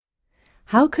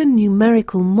How can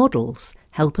numerical models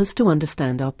help us to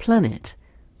understand our planet?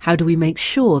 How do we make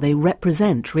sure they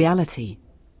represent reality?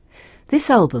 This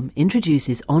album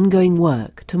introduces ongoing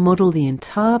work to model the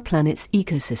entire planet's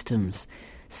ecosystems,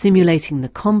 simulating the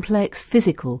complex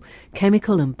physical,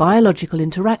 chemical and biological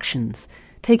interactions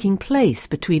taking place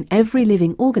between every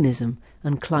living organism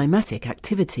and climatic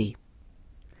activity.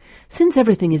 Since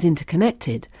everything is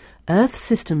interconnected, Earth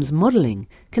systems modelling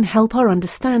can help our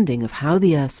understanding of how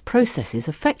the Earth's processes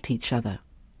affect each other.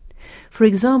 For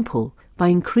example, by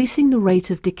increasing the rate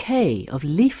of decay of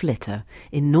leaf litter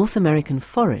in North American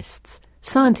forests,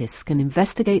 scientists can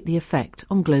investigate the effect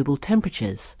on global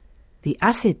temperatures. The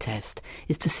acid test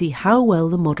is to see how well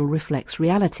the model reflects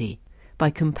reality by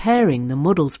comparing the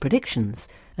model's predictions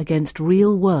against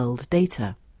real-world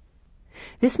data.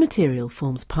 This material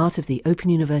forms part of the Open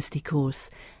University course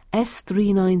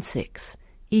S396,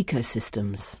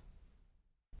 Ecosystems.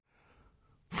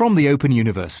 From the Open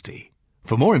University.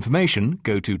 For more information,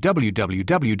 go to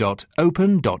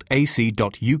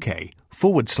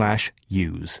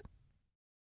www.open.ac.uk/use.